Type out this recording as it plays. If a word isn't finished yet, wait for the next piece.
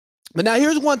But now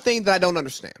here's one thing that I don't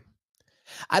understand.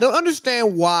 I don't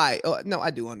understand why. No,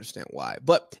 I do understand why.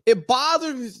 But it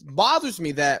bothers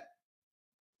me that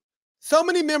so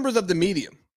many members of the media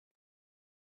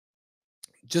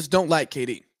just don't like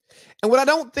KD. And what I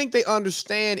don't think they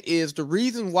understand is the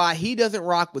reason why he doesn't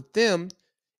rock with them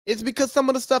is because some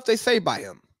of the stuff they say by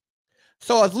him.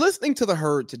 So I was listening to the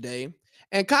Herd today,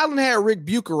 and Colin had Ric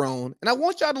Bucher on, and I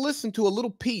want y'all to listen to a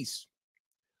little piece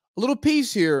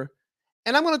here,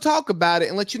 and I'm going to talk about it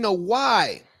and let you know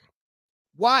why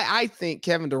I think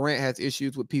Kevin Durant has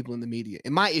issues with people in the media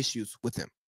and my issues with him.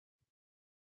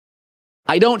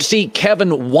 I don't see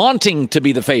Kevin wanting to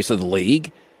be the face of the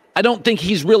league. I don't think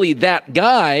he's really that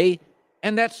guy,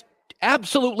 and that's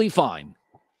absolutely fine.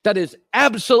 That is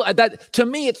absolutely, that to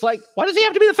me, it's like, why does he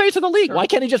have to be the face of the league? Why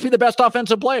can't he just be the best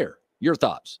offensive player? Your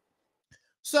thoughts?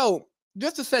 So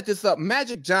just to set this up,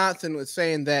 Magic Johnson was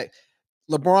saying that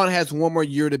LeBron has one more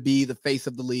year to be the face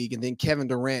of the league, and then Kevin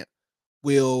Durant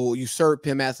will usurp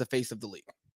him as the face of the league,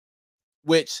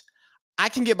 which I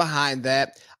can get behind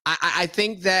that. I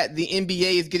think that the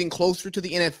NBA is getting closer to the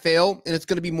NFL, and it's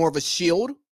going to be more of a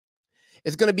shield.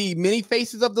 It's going to be many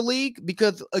faces of the league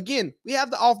because, again, we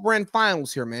have the off-brand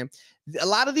finals here, man. A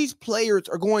lot of these players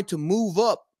are going to move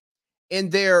up in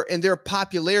their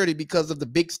popularity because of the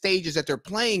big stages that they're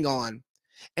playing on,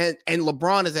 and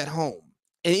LeBron is at home,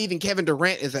 and even Kevin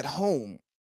Durant is at home.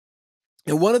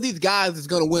 And one of these guys is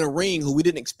going to win a ring who we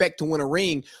didn't expect to win a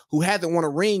ring, who hasn't won a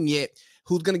ring yet,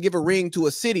 who's going to give a ring to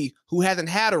a city who hasn't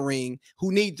had a ring,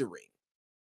 who needs a ring.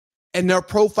 And their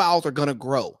profiles are going to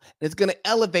grow. And it's going to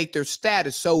elevate their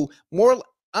status. So more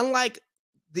unlike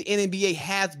the NBA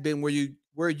has been where you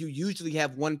usually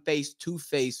have one face, two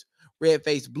face, red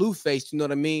face, blue face, you know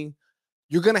what I mean?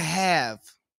 You're going to have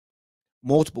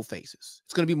multiple faces.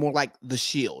 It's going to be more like the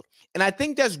Shield. And I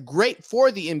think that's great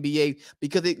for the NBA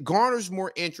because it garners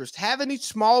more interest. Having these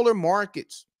smaller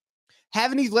markets,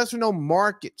 having these lesser known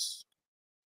markets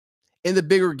in the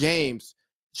bigger games,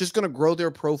 it's just going to grow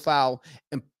their profile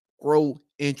and grow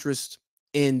interest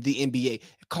in the NBA.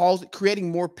 It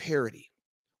creating more parity,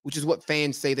 which is what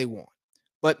fans say they want.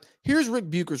 But here's Ric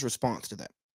Bucher's response to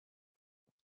that.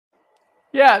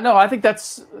 Yeah, no, I think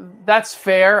that's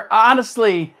fair.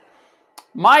 Honestly,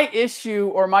 my issue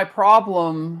or my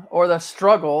problem or the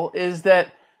struggle is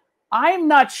that I'm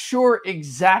not sure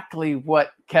exactly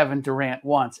what Kevin Durant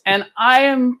wants. And I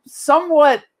am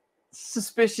somewhat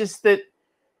suspicious that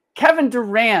Kevin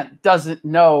Durant doesn't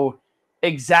know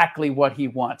exactly what he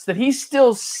wants, that he's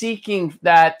still seeking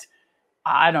that,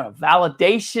 I don't know,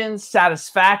 validation,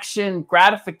 satisfaction,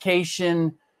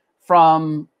 gratification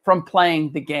from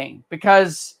playing the game,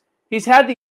 because he's had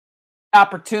the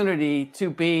opportunity to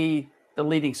be the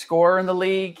leading scorer in the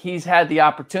league. He's had the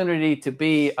opportunity to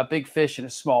be a big fish in a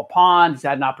small pond. He's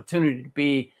had an opportunity to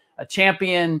be a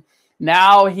champion.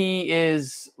 Now he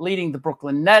is leading the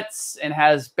Brooklyn Nets and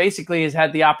has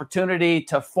had the opportunity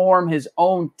to form his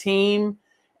own team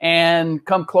and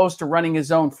come close to running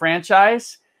his own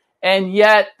franchise. And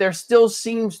yet there still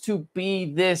seems to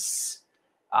be this,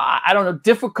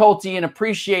 difficulty in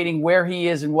appreciating where he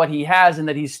is and what he has, and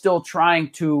that he's still trying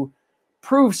to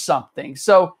prove something.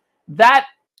 So that.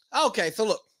 Okay, so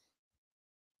look,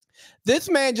 this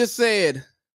man just said,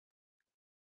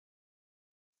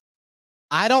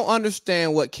 I don't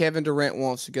understand what Kevin Durant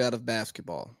wants to get out of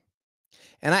basketball.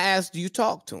 And I asked, do you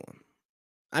talk to him?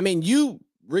 I mean,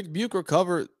 Ric Bucher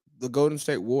covered the Golden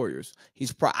State Warriors.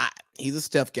 He's a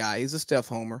Steph guy. He's a Steph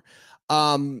homer.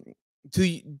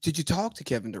 Did you talk to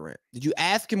Kevin Durant? Did you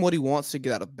ask him what he wants to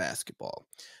get out of basketball?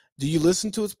 Do you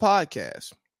listen to his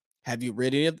podcast? Have you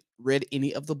read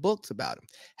any of the books about him?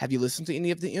 Have you listened to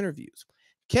any of the interviews?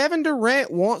 Kevin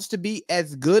Durant wants to be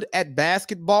as good at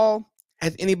basketball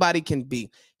as anybody can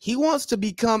be. He wants to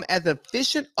become as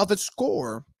efficient of a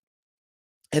scorer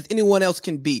as anyone else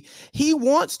can be. He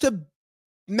wants to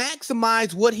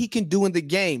maximize what he can do in the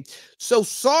game. So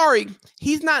sorry,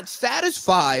 he's not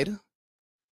satisfied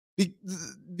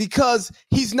because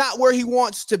he's not where he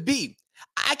wants to be.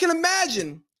 I can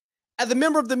imagine as a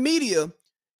member of the media,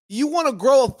 you want to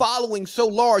grow a following so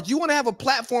large. You want to have a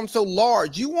platform so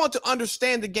large. You want to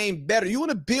understand the game better. You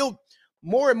want to build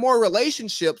more and more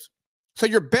relationships so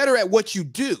you're better at what you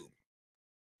do.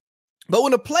 But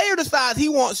when a player decides he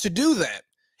wants to do that,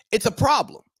 it's a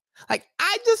problem. Like,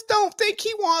 I just don't think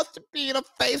he wants to be the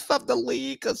face of the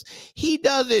league because he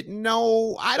doesn't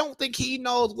know. I don't think he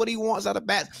knows what he wants out of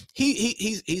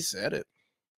he said it.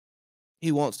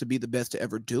 He wants to be the best to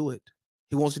ever do it.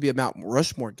 He wants to be a Mount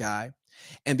Rushmore guy.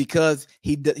 And because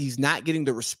he's not getting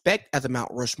the respect as a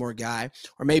Mount Rushmore guy,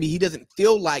 or maybe he doesn't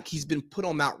feel like he's been put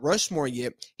on Mount Rushmore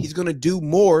yet, he's going to do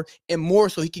more and more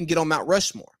so he can get on Mount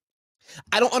Rushmore.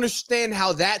 I don't understand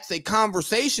how that's a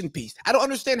conversation piece. I don't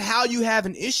understand how you have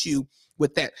an issue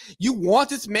with that. You want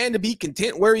this man to be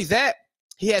content where he's at.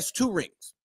 He has 2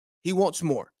 rings. He wants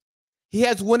more. He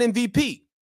has 1 MVP.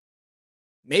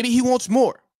 Maybe he wants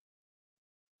more.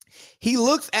 He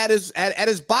looks at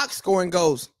his box score and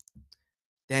goes,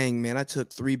 dang, man, I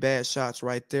took 3 bad shots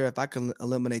right there. If I can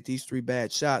eliminate these 3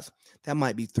 bad shots, that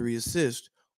might be 3 assists.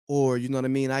 Or, you know what I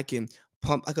mean? I could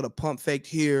have pump faked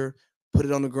here, put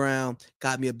it on the ground,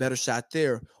 got me a better shot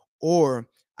there. Or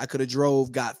I could have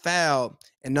drove, got fouled,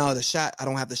 and now I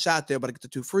don't have the shot there, but I get the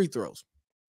 2 free throws.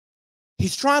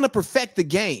 He's trying to perfect the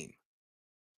game.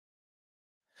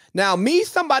 Now, me,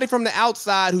 somebody from the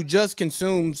outside who just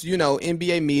consumes,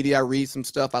 NBA media, I read some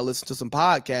stuff, I listen to some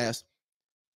podcasts,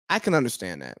 I can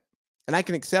understand that, and I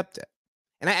can accept that,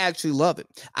 and I actually love it.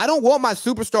 I don't want my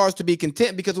superstars to be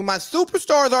content, because when my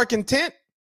superstars are content,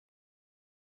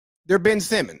 they're Ben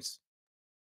Simmons.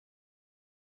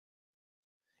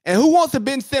 And who wants a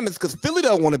Ben Simmons? Because Philly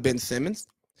don't want a Ben Simmons.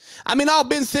 I mean, all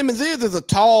Ben Simmons is a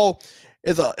tall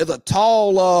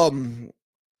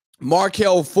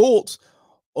Markelle Fultz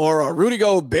or a Rudy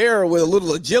Gobert with a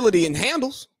little agility and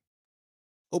handles.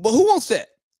 But who wants that?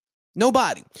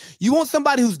 Nobody. You want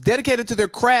somebody who's dedicated to their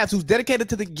craft, who's dedicated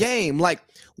to the game. Like,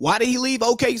 why did he leave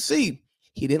OKC?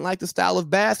 He didn't like the style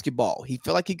of basketball. He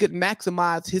felt like he couldn't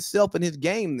maximize himself and his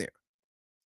game there.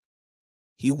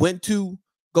 He went to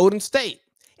Golden State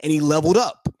and he leveled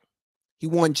up. He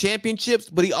won championships,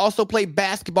 but he also played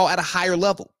basketball at a higher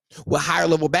level with higher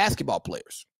level basketball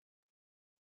players.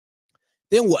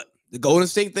 Then what? The Golden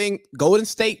State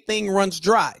thing runs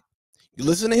dry. You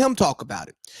listen to him talk about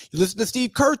it. You listen to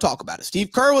Steve Kerr talk about it.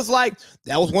 Steve Kerr was like,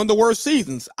 that was one of the worst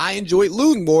seasons. I enjoyed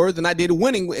losing more than I did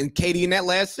winning in KD in that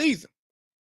last season.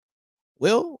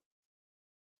 Well,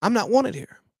 I'm not wanted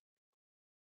here.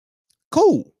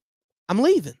 Cool. I'm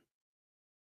leaving.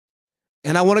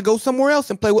 And I want to go somewhere else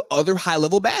and play with other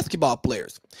high-level basketball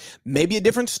players. Maybe a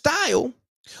different style,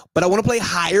 but I want to play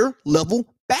higher-level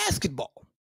basketball.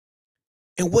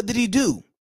 And what did he do?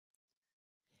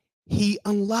 He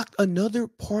unlocked another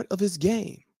part of his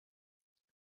game.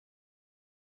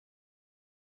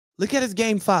 Look at his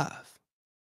game 5.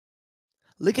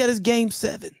 Look at his game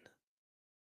 7.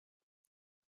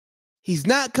 He's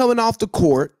not coming off the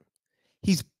court.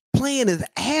 He's playing his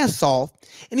ass off,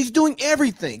 and he's doing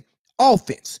everything.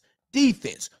 Offense,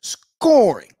 defense,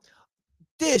 scoring,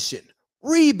 dishing,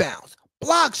 rebounds,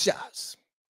 block shots.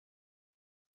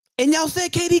 And y'all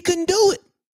said KD couldn't do it.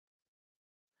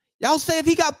 Y'all say if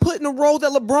he got put in the role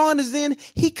that LeBron is in,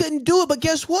 he couldn't do it. But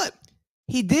guess what?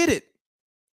 He did it.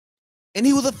 And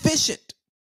he was efficient.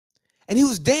 And he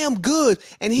was damn good.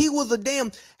 And he was a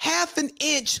damn half an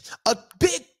inch, a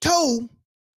big toe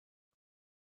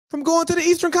from going to the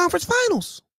Eastern Conference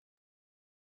Finals.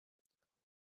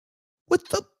 With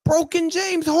the broken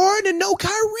James Harden and no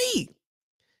Kyrie.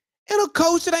 And a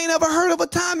coach that ain't ever heard of a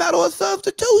timeout or a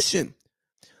substitution.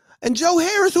 And Joe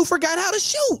Harris, who forgot how to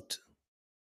shoot.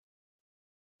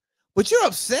 But you're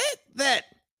upset that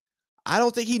I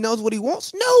don't think he knows what he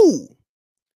wants? No.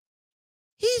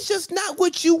 He's just not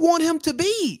what you want him to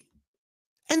be.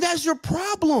 And that's your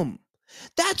problem.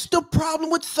 That's the problem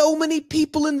with so many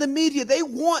people in the media. They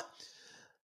want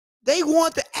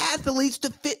the athletes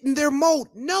to fit in their mold.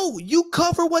 No, you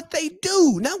cover what they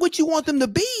do, not what you want them to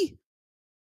be.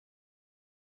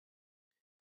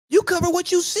 You cover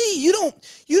what you see. You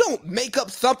don't make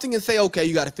up something and say, okay,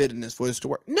 you got to fit in this for this to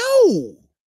work. No.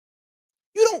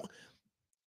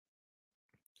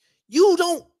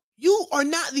 You are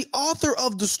not the author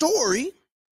of the story.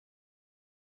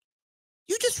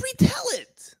 You just retell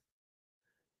it.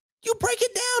 You break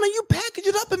it down and you package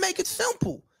it up and make it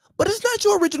simple. But it's not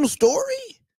your original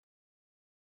story.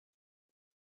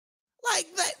 Like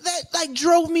that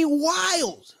drove me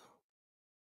wild.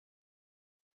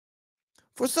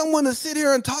 For someone to sit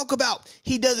here and talk about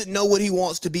he doesn't know what he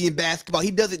wants to be in basketball.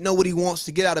 He doesn't know what he wants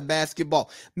to get out of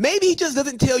basketball. Maybe he just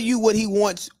doesn't tell you what he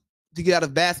wants to get out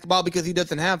of basketball because he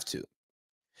doesn't have to.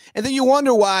 And then you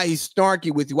wonder why he's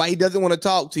snarky with you, why he doesn't want to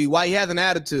talk to you, why he has an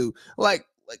attitude. Like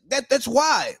that's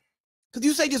why. Because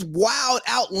you say just wild,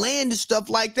 outlandish stuff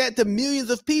like that to millions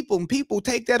of people, and people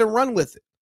take that and run with it.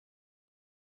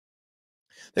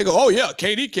 They go, oh, yeah,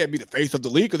 KD can't be the face of the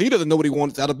league because he doesn't know what he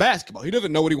wants out of basketball. He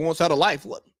doesn't know what he wants out of life.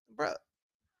 What, bro?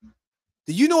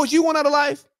 Do you know what you want out of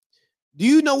life? Do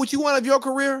you know what you want out of your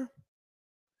career?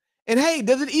 And, hey,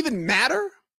 does it even matter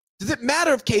Does it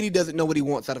matter if KD doesn't know what he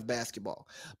wants out of basketball?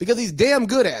 Because he's damn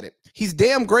good at it. He's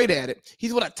damn great at it.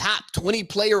 He's what, a top 20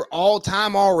 player all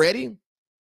time already?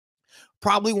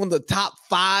 Probably one of the top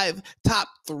 5, top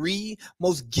 3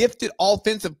 most gifted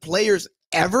offensive players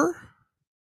ever.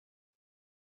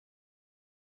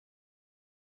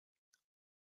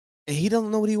 And he doesn't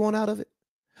know what he wants out of it.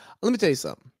 Let me tell you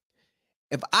something.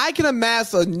 If I can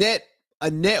amass a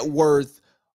net worth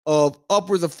of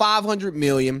upwards of 500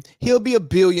 million, he'll be a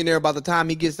billionaire by the time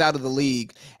he gets out of the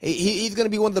league. He's going to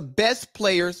be one of the best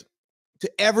players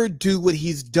to ever do what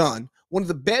he's done. One of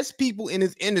the best people in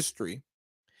his industry.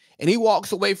 And he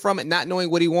walks away from it not knowing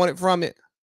what he wanted from it.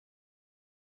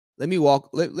 Let me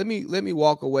walk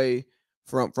away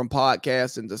from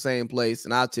podcasting the same place,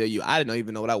 and I'll tell you, I didn't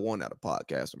even know what I wanted out of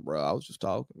podcasting, bro. I was just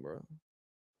talking, bro.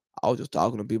 I was just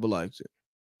talking to people like it.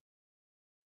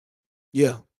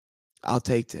 Yeah, I'll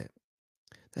take that.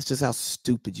 That's just how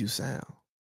stupid you sound.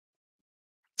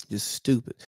 Just stupid.